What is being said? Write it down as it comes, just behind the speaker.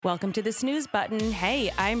Welcome to the snooze button.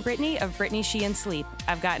 Hey, I'm Brittany of Brittany She and Sleep.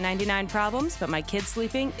 I've got 99 problems, but my kid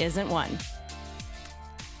sleeping isn't one.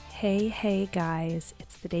 Hey guys,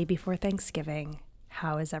 it's the day before Thanksgiving.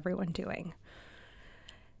 How is everyone doing?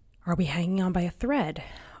 Are we hanging on by a thread?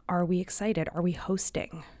 Are we excited? Are we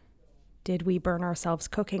hosting? Did we burn ourselves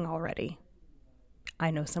cooking already? I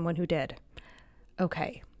know someone who did.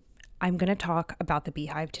 Okay, I'm going to talk about the B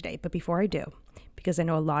Hive today, but before I do, because I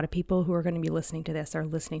know a lot of people who are going to be listening to this are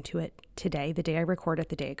listening to it today, the day I record it,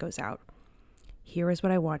 the day it goes out. Here is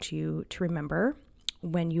what I want you to remember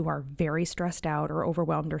when you are very stressed out or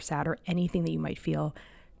overwhelmed or sad or anything that you might feel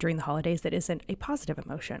during the holidays that isn't a positive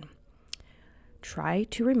emotion. Try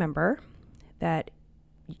to remember that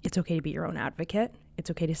it's okay to be your own advocate. It's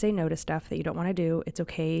okay to say no to stuff that you don't want to do. It's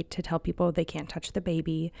okay to tell people they can't touch the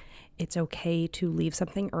baby. It's okay to leave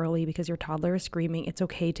something early because your toddler is screaming. It's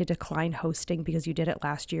okay to decline hosting because you did it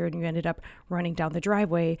last year and you ended up running down the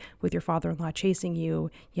driveway with your father-in-law chasing you,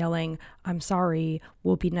 yelling, "I'm sorry,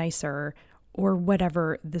 we'll be nicer," or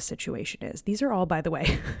whatever the situation is. These are all, by the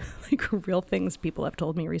way, like real things people have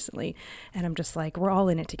told me recently. And I'm just like, we're all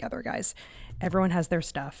in it together, guys. Everyone has their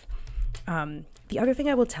stuff. The other thing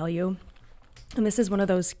I will tell you, and this is one of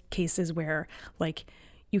those cases where like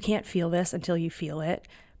you can't feel this until you feel it,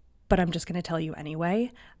 but I'm just going to tell you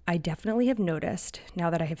anyway. I definitely have noticed now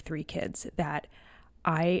that I have 3 kids that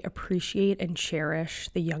I appreciate and cherish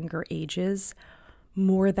the younger ages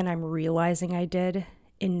more than I'm realizing I did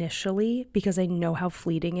initially, because I know how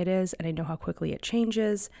fleeting it is and I know how quickly it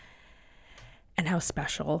changes and how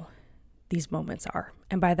special these moments are.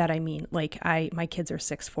 And by that I mean like my kids are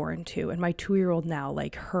 6, 4, and 2, and my 2-year-old now,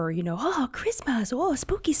 like her, oh, Christmas, oh,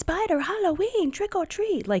 spooky spider, Halloween, trick or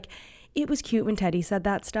treat. Like it was cute when Teddy said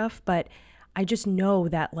that stuff, but I just know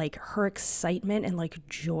that like her excitement and like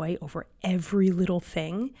joy over every little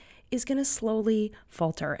thing is going to slowly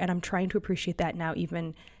falter. And I'm trying to appreciate that now,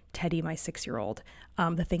 even Teddy, my 6-year-old,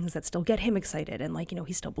 the things that still get him excited. And like,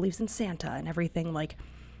 he still believes in Santa and everything. Like,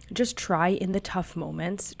 just try in the tough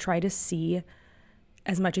moments, try to see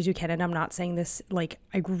as much as you can. And I'm not saying this, like,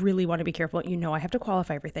 I really want to be careful. I have to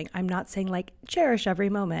qualify everything. I'm not saying like cherish every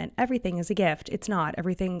moment. Everything is a gift. It's not.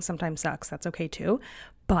 Everything sometimes sucks. That's okay too.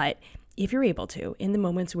 But if you're able to, in the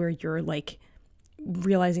moments where you're like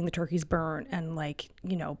realizing the turkey's burnt and like,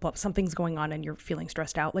 something's going on and you're feeling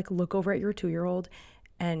stressed out, like look over at your 2-year-old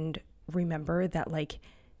and remember that like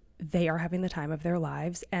they are having the time of their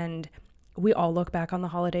lives. And we all look back on the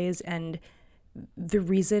holidays, and the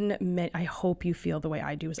reason I hope you feel the way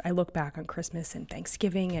I do is I look back on Christmas and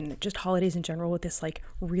Thanksgiving and just holidays in general with this like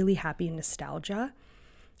really happy nostalgia.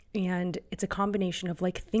 And it's a combination of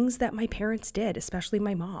like things that my parents did, especially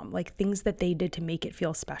my mom, like things that they did to make it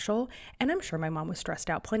feel special. And I'm sure my mom was stressed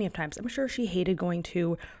out plenty of times. I'm sure she hated going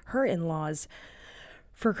to her in-laws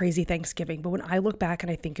for crazy Thanksgiving. But when I look back and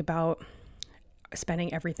I think about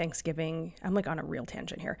spending every Thanksgiving, I'm like on a real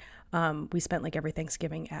tangent here. We spent like every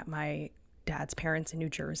Thanksgiving at my dad's parents in New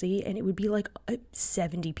Jersey, and it would be like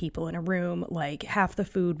 70 people in a room. Like half the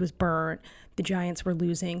food was burnt. The Giants were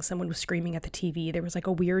losing. Someone was screaming at the TV. There was like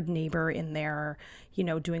a weird neighbor in there,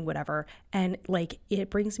 doing whatever. And like, it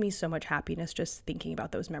brings me so much happiness just thinking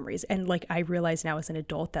about those memories. And like, I realize now as an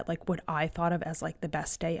adult that like what I thought of as like the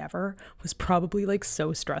best day ever was probably like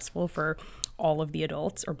so stressful for all of the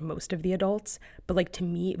adults or most of the adults. But like, to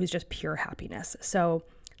me, it was just pure happiness. So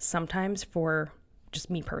sometimes for just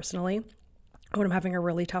me personally, when I'm having a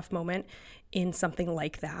really tough moment in something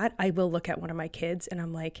like that, I will look at one of my kids and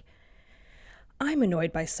I'm like, I'm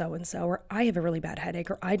annoyed by so-and-so, or I have a really bad headache,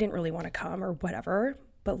 or I didn't really want to come, or whatever,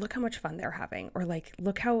 but look how much fun they're having, or like,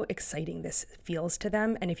 look how exciting this feels to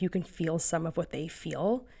them. And if you can feel some of what they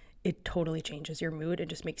feel, it totally changes your mood and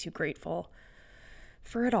just makes you grateful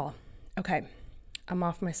for it all. Okay, I'm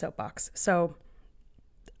off my soapbox. So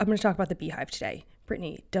I'm going to talk about the B Hive today.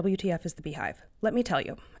 Brittany, WTF is the B Hive? Let me tell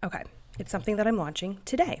you. Okay, it's something that I'm launching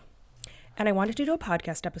today. And I wanted to do a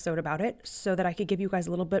podcast episode about it so that I could give you guys a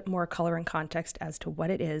little bit more color and context as to what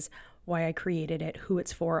it is, why I created it, who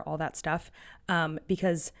it's for, all that stuff.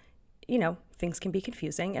 Because, things can be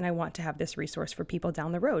confusing, and I want to have this resource for people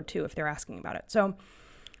down the road too if they're asking about it. So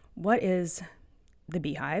what is the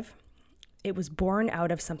B Hive? It was born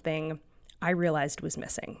out of something I realized was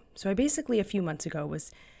missing. So I basically a few months ago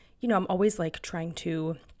was, I'm always like trying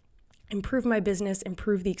to improve my business,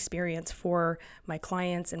 improve the experience for my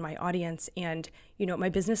clients and my audience. And, my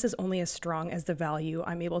business is only as strong as the value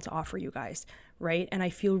I'm able to offer you guys, right? And I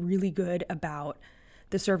feel really good about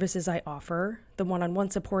the services I offer, the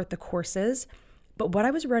one-on-one support, the courses. But what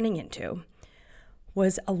I was running into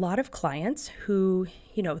was a lot of clients who,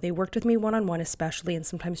 they worked with me one-on-one especially, and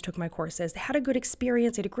sometimes took my courses. They had a good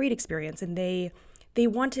experience, they had a great experience, and they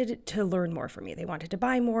wanted to learn more from me. They wanted to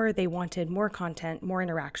buy more, they wanted more content, more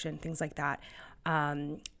interaction, things like that.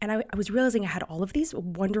 And I was realizing I had all of these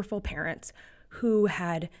wonderful parents who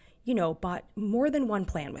had, bought more than one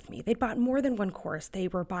plan with me. They'd bought more than one course. They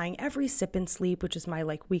were buying every Sip and Sleep, which is my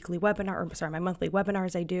my monthly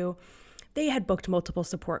webinars I do. They had booked multiple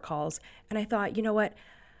support calls. And I thought, you know what?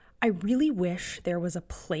 I really wish there was a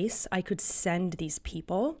place I could send these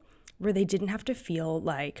people where they didn't have to feel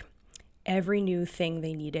like every new thing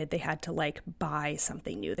they needed, they had to buy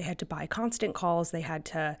something new. They had to buy constant calls. They had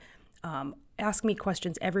to ask me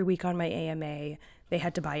questions every week on my AMA. They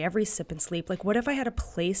had to buy every Sip and Sleep. What if I had a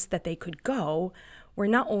place that they could go where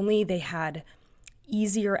not only they had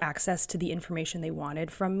easier access to the information they wanted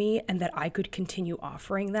from me and that I could continue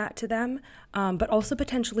offering that to them, but also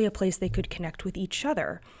potentially a place they could connect with each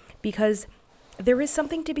other, because there is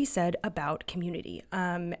something to be said about community.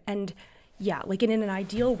 And yeah, in an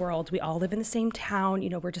ideal world, we all live in the same town,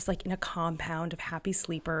 we're just in a compound of happy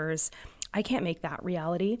sleepers. I can't make that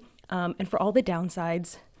reality. And for all the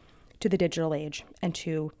downsides to the digital age and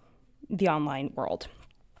to the online world,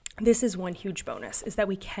 this is one huge bonus, is that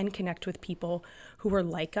we can connect with people who are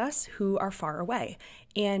like us, who are far away.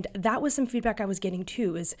 And that was some feedback I was getting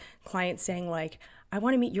too, is clients saying I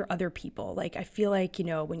want to meet your other people. I feel like,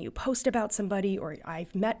 when you post about somebody, or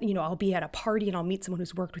I've met, I'll be at a party and I'll meet someone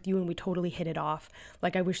who's worked with you and we totally hit it off.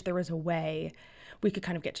 I wish there was a way we could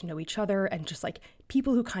kind of get to know each other, and just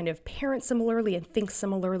people who kind of parent similarly and think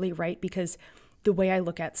similarly, right? Because the way I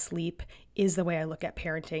look at sleep is the way I look at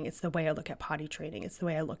parenting. It's the way I look at potty training. It's the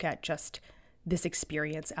way I look at just this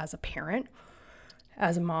experience as a parent,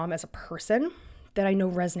 as a mom, as a person, that I know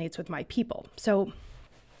resonates with my people. So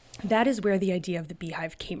that is where the idea of the B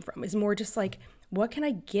Hive came from, is more just what can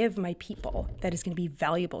I give my people that is going to be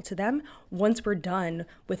valuable to them once we're done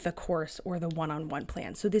with the course or the one-on-one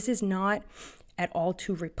plan. So this is not at all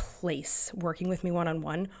to replace working with me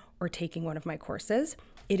one-on-one or taking one of my courses.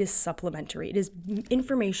 It is supplementary. It is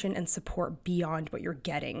information and support beyond what you're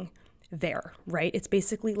getting there, right? It's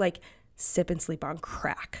basically Sip and Sleep on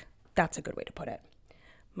crack. That's a good way to put it.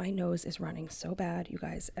 My nose is running so bad, you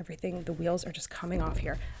guys. The wheels are just coming off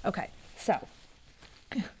here. Okay, so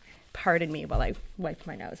pardon me while I wipe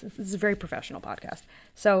my nose. This is a very professional podcast.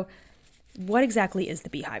 So what exactly is the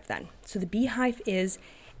B Hive then? So the B Hive is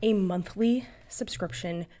a monthly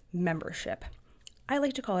subscription membership. I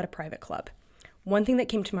like to call it a private club. One thing that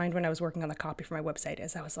came to mind when I was working on the copy for my website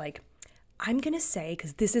is I was I'm going to say,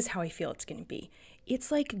 because this is how I feel it's going to be,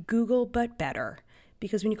 it's like Google, but better.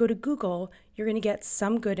 Because when you go to Google, you're going to get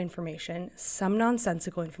some good information, some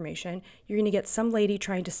nonsensical information. You're going to get some lady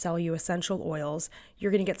trying to sell you essential oils.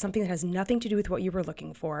 You're going to get something that has nothing to do with what you were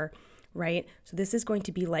looking for, right? So this is going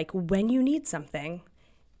to be when you need something,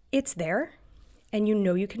 it's there, and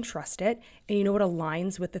you can trust it, and it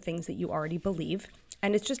aligns with the things that you already believe,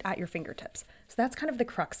 and it's just at your fingertips. So that's kind of the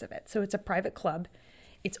crux of it. So it's a private club.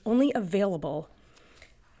 It's only available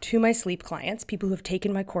to my sleep clients, people who have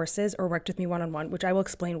taken my courses or worked with me one-on-one, which I will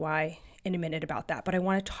explain why in a minute about that. But I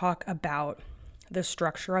want to talk about the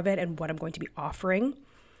structure of it and what I'm going to be offering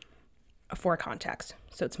for context.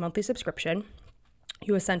 So it's monthly subscription.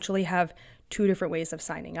 You essentially have two different ways of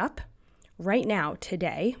signing up. Right now,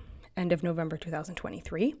 today, end of November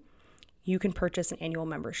 2023, you can purchase an annual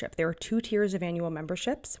membership. There are 2 tiers of annual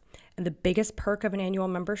memberships, and the biggest perk of an annual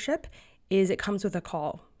membership is it comes with a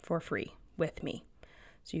call for free with me.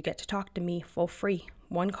 So you get to talk to me for free,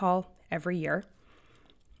 1 call every year.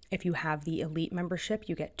 If you have the elite membership,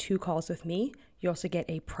 you get 2 calls with me. You also get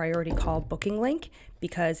a priority call booking link,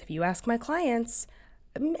 because if you ask my clients,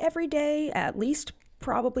 every day, at least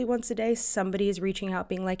probably once a day, somebody is reaching out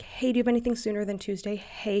being hey, do you have anything sooner than Tuesday?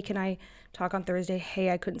 Hey, can I talk on Thursday?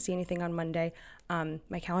 Hey, I couldn't see anything on Monday.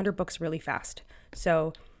 My calendar books really fast.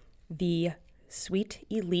 So the Suite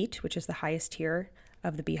Elite, which is the highest tier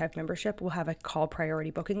of the B Hive membership, will have a call priority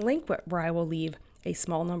booking link where I will leave a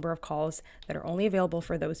small number of calls that are only available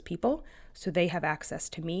for those people, so they have access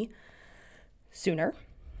to me sooner.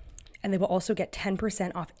 And they will also get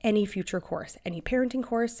 10% off any future course, any parenting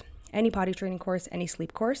course, any potty training course, any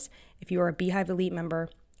sleep course. If you are a B Hive Elite member,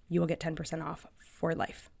 you will get 10% off for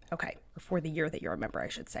life. Okay, or for the year that you're a member, I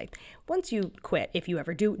should say. Once you quit, if you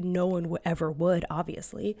ever do, no one ever would,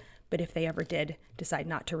 obviously, but if they ever did decide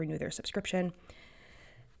not to renew their subscription,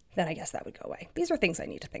 then I guess that would go away. These are things I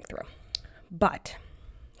need to think through. But,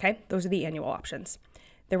 okay, those are the annual options.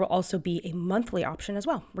 There will also be a monthly option as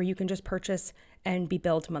well, where you can just purchase and be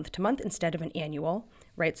billed month to month instead of an annual,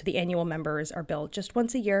 right? So the annual members are billed just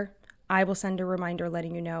once a year, I will send a reminder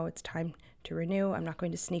letting you know it's time to renew. I'm not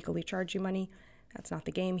going to sneakily charge you money. That's not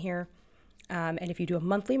the game here. And if you do a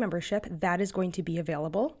monthly membership, that is going to be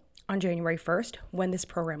available on January 1st when this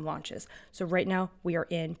program launches. So right now we are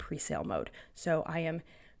in pre-sale mode. So I am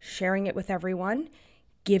sharing it with everyone,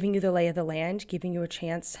 giving you the lay of the land, giving you a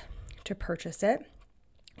chance to purchase it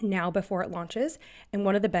now before it launches. And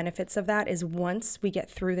one of the benefits of that is once we get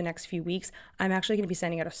through the next few weeks, I'm actually going to be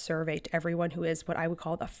sending out a survey to everyone who is what I would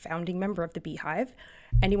call the founding member of the B Hive,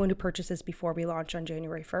 anyone who purchases before we launch on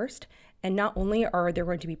January 1st. And not only are there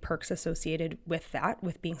going to be perks associated with that,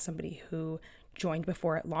 with being somebody who joined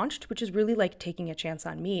before it launched, which is really like taking a chance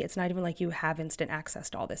on me. It's not even like you have instant access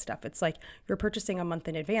to all this stuff. It's like you're purchasing a month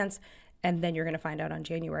in advance, and then you're going to find out on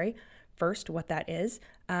January 1st what that is.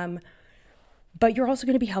 But you're also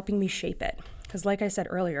going to be helping me shape it. Because like I said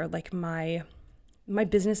earlier, like my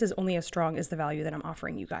business is only as strong as the value that I'm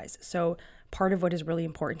offering you guys. So part of what is really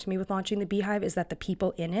important to me with launching the B Hive is that the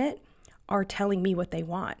people in it are telling me what they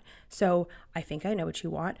want. So I think I know what you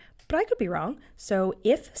want, but I could be wrong. So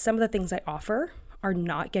if some of the things I offer are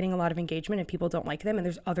not getting a lot of engagement and people don't like them, and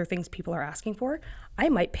there's other things people are asking for, I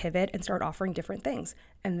might pivot and start offering different things.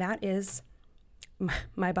 And that is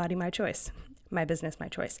my body, my choice. My business, my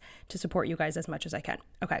choice, to support you guys as much as I can.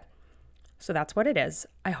 Okay, so that's what it is.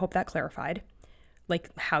 I hope that clarified, like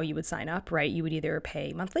how you would sign up, right? You would either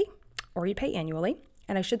pay monthly or you pay annually.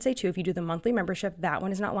 And I should say too, if you do the monthly membership, that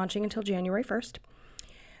one is not launching until January 1st,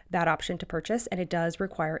 that option to purchase. And it does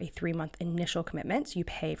require a 3-month initial commitment. So you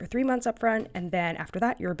pay for 3 months upfront, and then after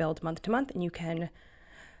that, you're billed month to month, and you can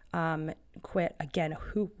quit. Again,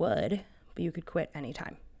 who would, but you could quit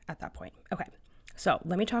anytime at that point. Okay. So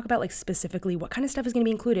let me talk about like specifically what kind of stuff is going to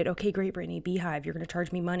be included. Okay, great, Brittany, B Hive, you're going to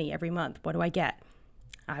charge me money every month. What do I get?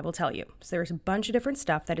 I will tell you. So there's a bunch of different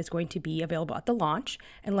stuff that is going to be available at the launch.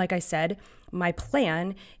 And like I said, my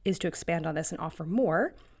plan is to expand on this and offer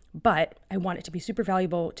more, but I want it to be super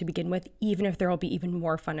valuable to begin with, even if there will be even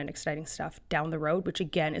more fun and exciting stuff down the road, which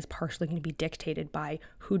again is partially going to be dictated by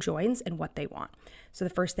who joins and what they want. So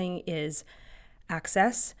the first thing is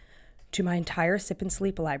access to my entire Sip and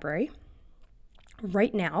Sleep library.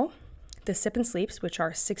 Right now, the Sip and Sleeps, which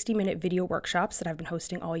are 60-minute video workshops that I've been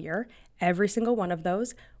hosting all year, every single one of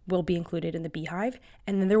those will be included in the B Hive,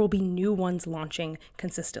 and then there will be new ones launching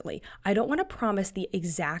consistently. I don't want to promise the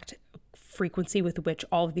exact frequency with which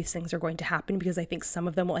all of these things are going to happen, because I think some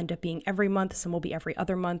of them will end up being every month, some will be every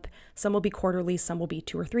other month, some will be quarterly, some will be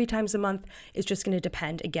 2 or 3 times a month. It's just going to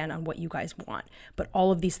depend, again, on what you guys want. But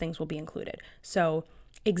all of these things will be included. So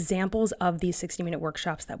examples of these 60-minute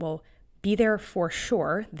workshops that will be there for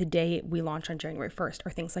sure the day we launch on January 1st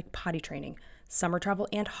are things like potty training, summer travel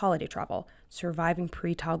and holiday travel, surviving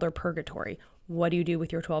pre-toddler purgatory. What do you do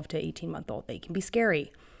with your 12 to 18-month-old? They can be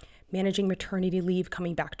scary. Managing maternity leave,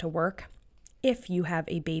 coming back to work. If you have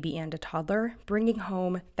a baby and a toddler, bringing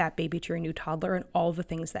home that baby to your new toddler and all the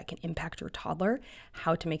things that can impact your toddler,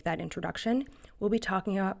 how to make that introduction. We'll be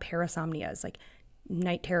talking about parasomnias, like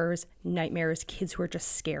night terrors, nightmares, kids who are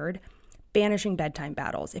just scared. Banishing bedtime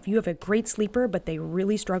battles. If you have a great sleeper, but they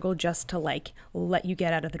really struggle just to like let you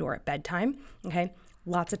get out of the door at bedtime, okay?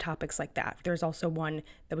 Lots of topics like that. There's also one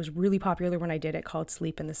that was really popular when I did it called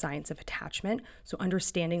Sleep and the Science of Attachment. So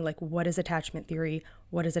understanding like what is attachment theory,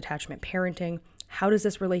 what is attachment parenting, how does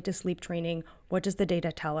this relate to sleep training, what does the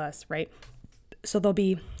data tell us, right? So there'll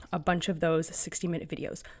be a bunch of those 60-minute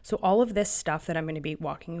videos. So all of this stuff that I'm going to be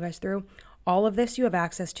walking you guys through, all of this you have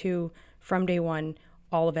access to from day one,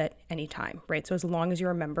 all of it anytime, right? So as long as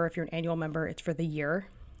you're a member, if you're an annual member, it's for the year.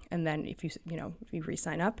 And then if you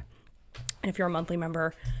re-sign up, and if you're a monthly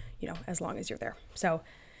member, as long as you're there. So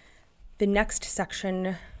the next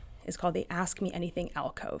section is called the Ask Me Anything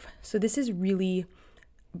alcove. So this is really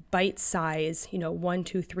bite-size, 1,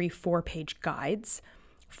 2, 3, 4-page guides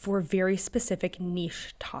for very specific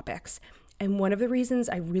niche topics. And one of the reasons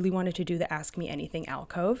I really wanted to do the Ask Me Anything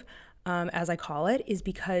alcove, as I call it, is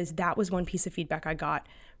because that was one piece of feedback I got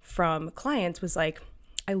from clients was like,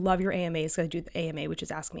 I love your AMAs. So I do the AMA, which is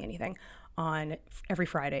Ask Me Anything, on every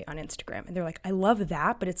Friday on Instagram. And they're like, I love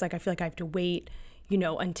that, but it's like, I feel like I have to wait,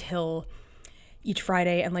 until each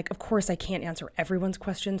Friday. And like, of course I can't answer everyone's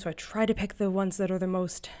questions. So I try to pick the ones that are the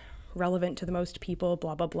most relevant to the most people,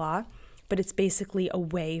 blah, blah, blah. But it's basically a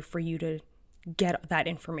way for you to get that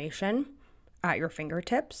information at your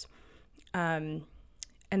fingertips.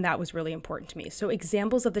 And that was really important to me. So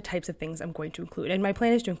examples of the types of things I'm going to include, and my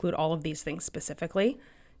plan is to include all of these things specifically.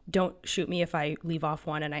 Don't shoot me if I leave off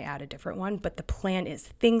one and I add a different one, but the plan is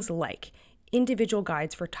things like individual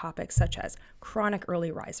guides for topics such as chronic early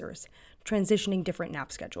risers, transitioning different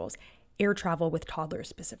nap schedules, air travel with toddlers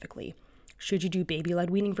specifically, Should you do baby-led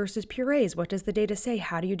weaning versus purees? What does the data say?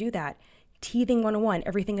 How do you do that? Teething 101,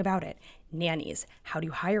 everything about it. Nannies, how do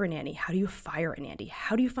you hire a nanny? How do you fire a nanny?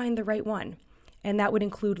 How do you find the right one? And that would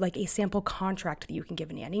include like a sample contract that you can give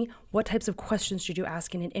a nanny. What types of questions should you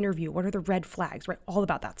ask in an interview? What are the red flags, right? All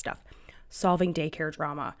about that stuff. Solving daycare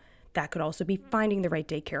drama. That could also be finding the right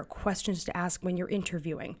daycare, questions to ask when you're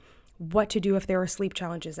interviewing, what to do if there are sleep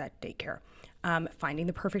challenges at daycare, finding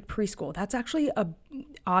the perfect preschool. That's actually a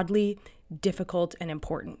oddly difficult and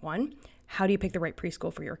important one. How do you pick the right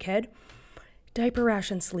preschool for your kid? Diaper rash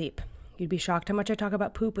and sleep. You'd be shocked how much I talk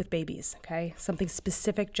about poop with babies, okay? Something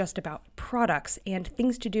specific just about products and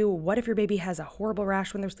things to do. What if your baby has a horrible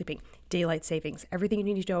rash when they're sleeping? Daylight savings, everything you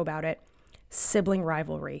need to know about it. Sibling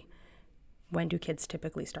rivalry. When do kids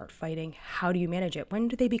typically start fighting? How do you manage it? When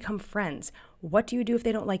do they become friends? What do you do if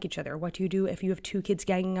they don't like each other? What do you do if you have 2 kids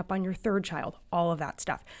ganging up on your 3rd child? All of that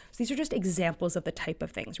stuff. So these are just examples of the type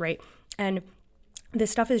of things, right? And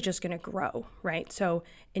this stuff is just going to grow, right? So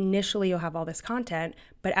initially you'll have all this content,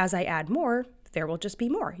 but as I add more, there will just be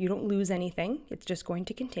more. You don't lose anything. It's just going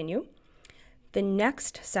to continue. The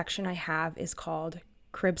next section I have is called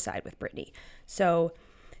Cribside with Brittany. So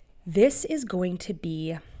this is going to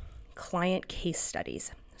be client case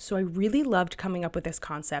studies. So I really loved coming up with this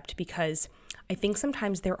concept because I think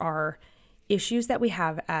sometimes there are issues that we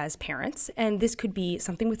have as parents, and this could be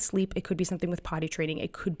something with sleep, it could be something with potty training,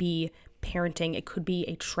 it could be parenting, it could be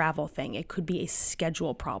a travel thing, it could be a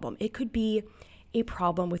schedule problem, it could be a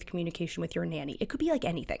problem with communication with your nanny, it could be like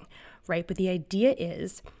anything, right? But the idea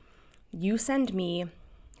is you send me,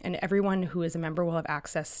 and everyone who is a member will have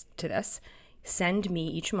access to this, send me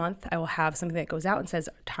each month. I will have something that goes out and says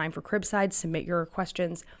time for Cribside, submit your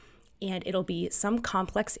questions, and it'll be some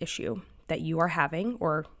complex issue that you are having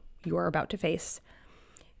or you are about to face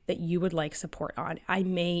that you would like support on. I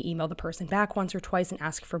may email the person back once or twice and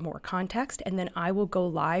ask for more context, and then I will go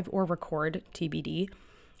live or record, TBD,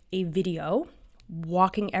 a video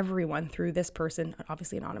walking everyone through this person,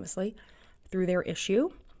 obviously anonymously, through their issue,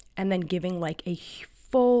 and then giving like a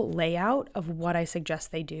full layout of what I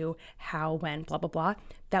suggest they do, how, when, blah, blah, blah,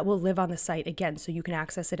 that will live on the site again, so you can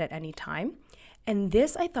access it at any time. And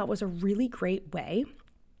this I thought was a really great way,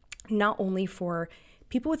 not only for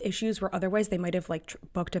people with issues where otherwise they might have like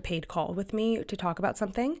booked a paid call with me to talk about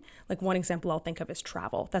something. Like one example I'll think of is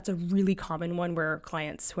travel. That's a really common one where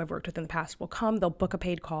clients who I've worked with in the past will come, they'll book a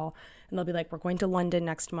paid call and they'll be like, we're going to London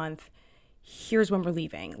next month. Here's when we're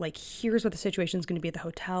leaving. Like, here's what the situation is going to be at the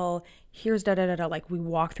hotel. Here's da-da-da-da. Like, we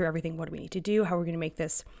walk through everything. What do we need to do? How are we going to make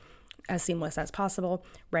this as seamless as possible,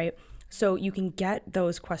 right? So you can get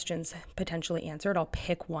those questions potentially answered. I'll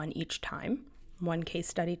pick one each time, one case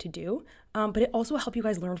study to do. But it also will help you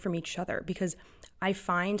guys learn from each other, because I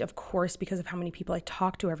find, of course, because of how many people I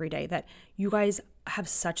talk to every day, that you guys have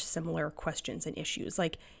such similar questions and issues.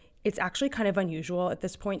 Like, it's actually kind of unusual at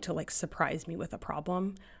this point to like surprise me with a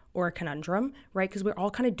problem or a conundrum, right? Because we're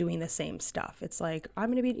all kind of doing the same stuff. It's like,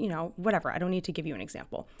 I'm going to be, whatever. I don't need to give you an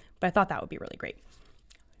example, but I thought that would be really great.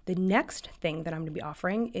 The next thing that I'm going to be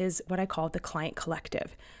offering is what I call the client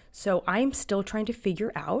collective. So I'm still trying to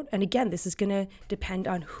figure out, and again, this is going to depend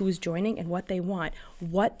on who's joining and what they want,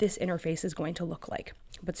 what this interface is going to look like.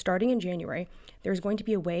 But starting in January, there's going to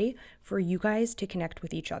be a way for you guys to connect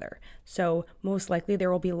with each other. So most likely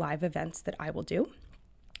there will be live events that I will do.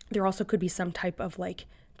 There also could be some type of like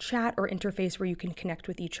chat or interface where you can connect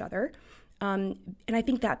with each other. And I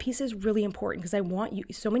think that piece is really important because I want you,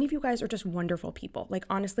 so many of you guys are just wonderful people. Like,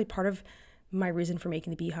 honestly, part of my reason for making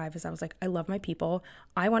the B Hive is I was like, I love my people.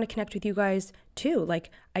 I want to connect with you guys too. Like,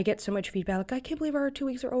 I get so much feedback, like, I can't believe our 2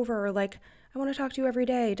 weeks are over, or like, I want to talk to you every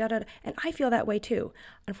day, da da da. And I feel that way too.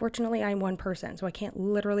 Unfortunately, I'm one person, so I can't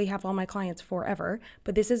literally have all my clients forever,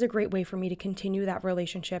 but this is a great way for me to continue that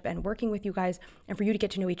relationship and working with you guys and for you to get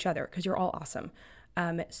to know each other because you're all awesome.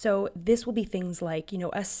 So this will be things like,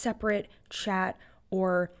 a separate chat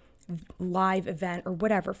or live event or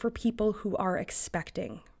whatever for people who are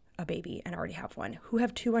expecting a baby and already have one, who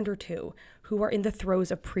have 2 under 2, who are in the throes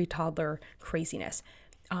of pre-toddler craziness,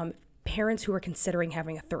 parents who are considering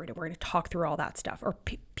having a 3rd, and we're going to talk through all that stuff, or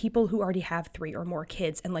people who already have 3 or more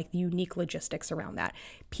kids and like the unique logistics around that,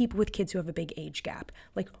 people with kids who have a big age gap,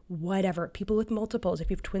 like whatever, people with multiples, if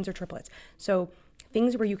you have twins or triplets. So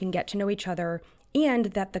things where you can get to know each other and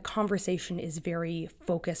that the conversation is very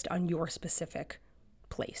focused on your specific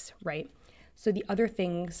place, right? So the other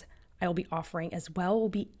things I will be offering as well will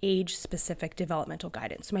be age-specific developmental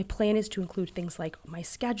guidance. So my plan is to include things like my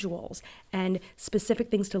schedules and specific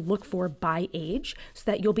things to look for by age so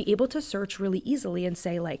that you'll be able to search really easily and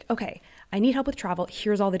say like, okay, I need help with travel.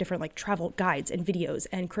 Here's all the different like travel guides and videos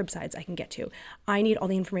and crib sites I can get to. I need all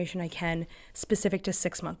the information I can specific to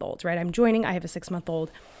 6-month-olds, right? I have a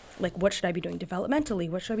 6-month-old. Like, what should I be doing developmentally?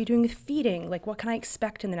 What should I be doing with feeding? Like, what can I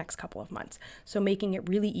expect in the next couple of months? So making it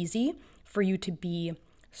really easy for you to be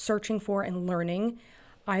searching for and learning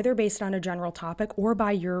either based on a general topic or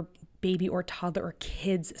by your baby or toddler or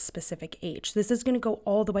kid's specific age. This is going to go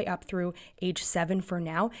all the way up through age 7 for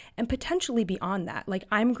now and potentially beyond that. Like,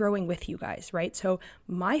 I'm growing with you guys, right? So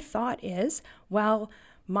my thought is, well,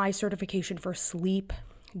 my certification for sleep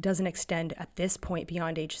doesn't extend at this point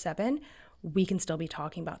beyond age 7. We can still be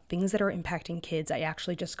talking about things that are impacting kids. I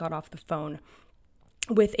actually just got off the phone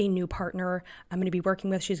with a new partner I'm going to be working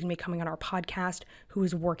with. She's going to be coming on our podcast, who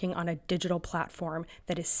is working on a digital platform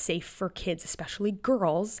that is safe for kids, especially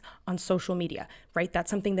girls, on social media, right? That's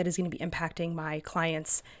something that is going to be impacting my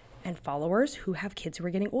clients and followers who have kids who are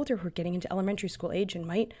getting older, who are getting into elementary school age and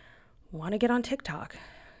might want to get on TikTok.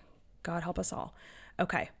 God help us all.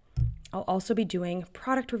 Okay. I'll also be doing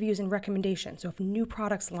product reviews and recommendations. So if new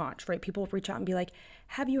products launch, right, people will reach out and be like,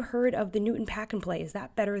 have you heard of the Newton Pack and Play? Is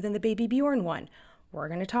that better than the Baby Bjorn one? We're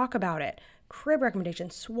going to talk about it. Crib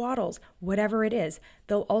recommendations, swaddles, whatever it is.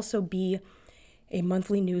 There'll also be a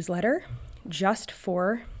monthly newsletter just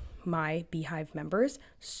for my B Hive members,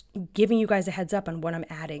 giving you guys a heads up on what I'm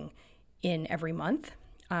adding in every month.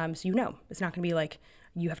 So you know, it's not going to be like,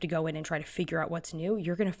 you have to go in and try to figure out what's new.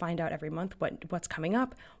 You're going to find out every month what's coming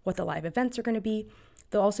up, what the live events are going to be.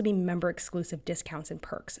 There'll also be member exclusive discounts and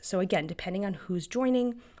perks. So again, depending on who's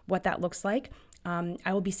joining, what that looks like,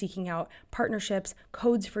 I will be seeking out partnerships,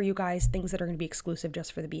 codes for you guys, things that are going to be exclusive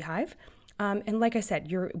just for the B Hive. And like I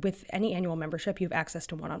said, with any annual membership, you have access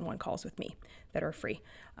to one-on-one calls with me that are free.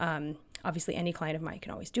 Obviously, any client of mine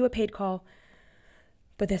can always do a paid call,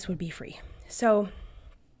 but this would be free. So,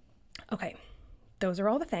 okay. Those are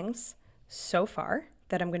all the things so far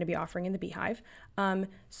that I'm going to be offering in the B Hive.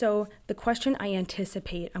 So the question I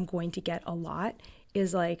anticipate I'm going to get a lot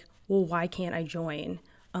is like, well, why can't I join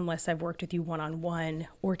unless I've worked with you one-on-one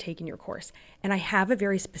or taken your course? And I have a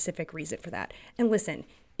very specific reason for that. And listen,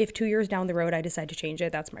 if 2 years down the road I decide to change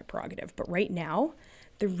it, that's my prerogative. But right now,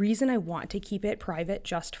 the reason I want to keep it private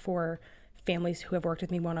just for families who have worked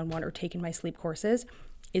with me one-on-one or taken my sleep courses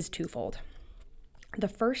is twofold. The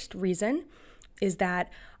first reason is that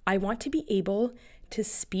I want to be able to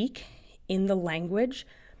speak in the language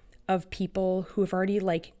of people who already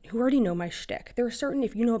know my shtick. There are certain,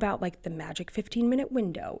 if you know about like the magic 15-minute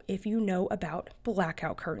window, if you know about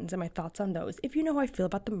blackout curtains and my thoughts on those, if you know how I feel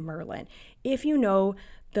about the Merlin, if you know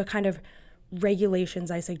the kind of regulations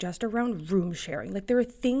I suggest around room sharing, like there are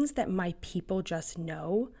things that my people just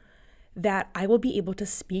know that I will be able to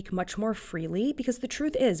speak much more freely, because the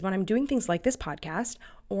truth is when I'm doing things like this podcast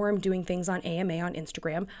or I'm doing things on AMA on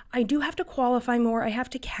Instagram, I do have to qualify more. I have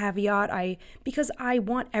to caveat, because I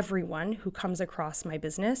want everyone who comes across my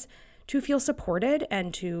business to feel supported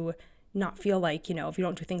and to not feel like, if you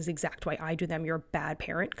don't do things the exact way I do them, you're a bad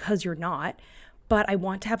parent, because you're not. But I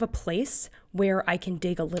want to have a place where I can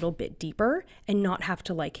dig a little bit deeper and not have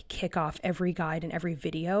to like kick off every guide and every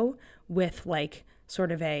video with like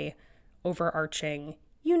sort of a overarching,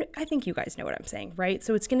 I think you guys know what I'm saying, right?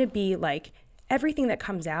 So it's going to be like everything that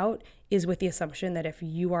comes out is with the assumption that if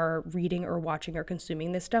you are reading or watching or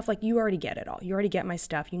consuming this stuff, like you already get it all. You already get my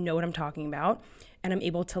stuff. You know what I'm talking about. And I'm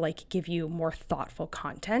able to like give you more thoughtful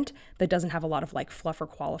content that doesn't have a lot of like fluff or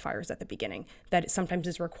qualifiers at the beginning that sometimes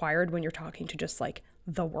is required when you're talking to just like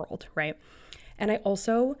the world, right? And I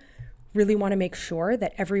also really want to make sure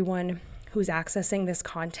that everyone who's accessing this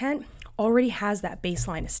content already has that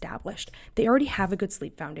baseline established. They already have a good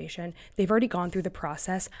sleep foundation. They've already gone through the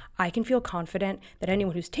process. I can feel confident that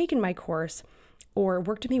anyone who's taken my course or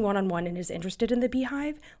worked with me one-on-one and is interested in the B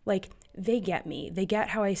Hive, like they get me. They get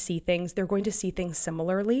how I see things. They're going to see things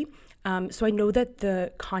similarly. So I know that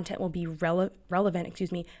the content will be valuable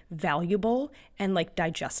and like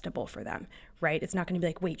digestible for them, right? It's not going to be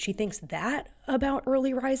like, wait, she thinks that about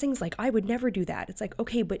early risings? Like I would never do that. It's like,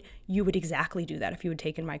 okay, but you would exactly do that if you had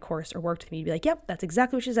taken my course or worked with me. You'd be like, yep, that's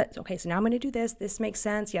exactly what she said. Okay, so now I'm going to do this. This makes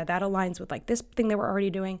sense. Yeah, that aligns with like this thing that we're already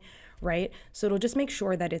doing, right? So it'll just make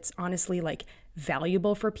sure that it's honestly like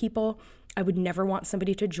valuable for people. I would never want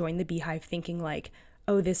somebody to join the B Hive thinking like,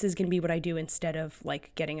 oh, this is going to be what I do instead of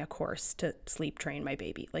like getting a course to sleep train my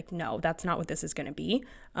baby. Like, no, that's not what this is going to be.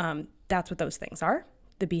 That's what those things are.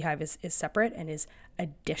 The B Hive is separate and is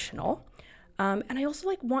additional. And I also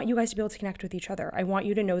want you guys to be able to connect with each other. I want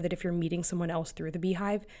you to know that if you're meeting someone else through the B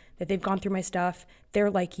Hive, that they've gone through my stuff,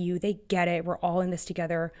 they're like you, they get it, we're all in this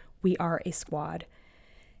together, we are a squad.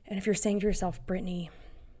 And if you're saying to yourself, Brittany,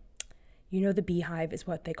 the B Hive is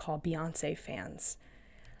what they call Beyonce fans.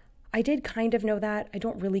 I did kind of know that. I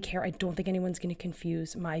don't really care. I don't think anyone's going to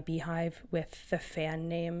confuse my B Hive with the fan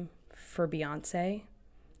name for Beyonce.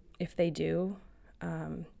 If they do,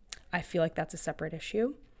 I feel like that's a separate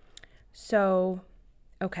issue. So,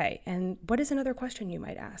 okay, and what is another question you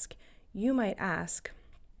might ask? You might ask,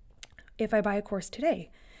 if I buy a course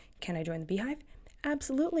today, can I join the B Hive?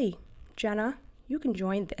 Absolutely, Jenna. You can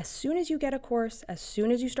join as soon as you get a course, as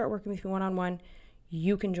soon as you start working with me one-on-one,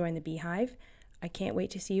 you can join the B Hive. I can't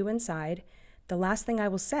wait to see you inside. The last thing I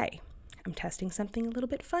will say, I'm testing something a little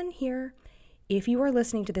bit fun here. If you are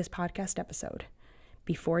listening to this podcast episode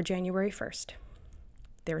before January 1st,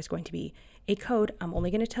 there is going to be a code. I'm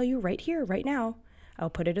only going to tell you right here, right now. I'll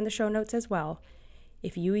put it in the show notes as well.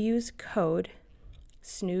 If you use code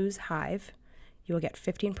SNOOZEHIVE, you will get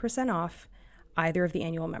 15% off either of the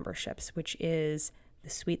annual memberships, which is the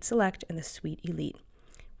Suite Select and the Suite Elite.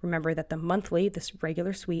 Remember that this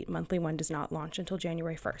regular Suite monthly one does not launch until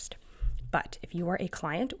January 1st. But if you are a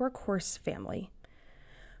client or course family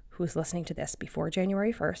who is listening to this before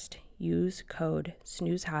January 1st, use code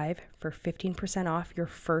SNOOZEHIVE for 15% off your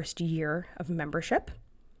first year of membership.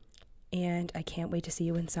 And I can't wait to see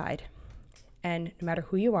you inside. And no matter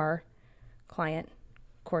who you are, client,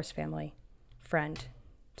 course family, friend,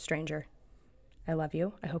 stranger, I love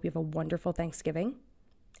you. I hope you have a wonderful Thanksgiving.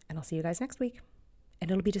 And I'll see you guys next week. And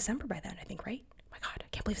it'll be December by then, I think, right? Oh my God, I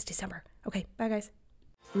can't believe it's December. Okay, bye guys.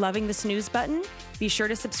 Loving the snooze button? Be sure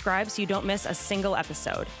to subscribe so you don't miss a single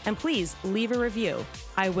episode. And please leave a review.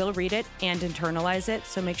 I will read it and internalize it,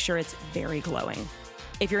 so make sure it's very glowing.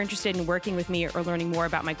 If you're interested in working with me or learning more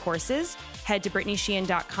about my courses, head to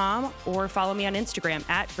BrittanySheehan.com or follow me on Instagram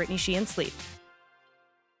at BrittanySheehanSleep.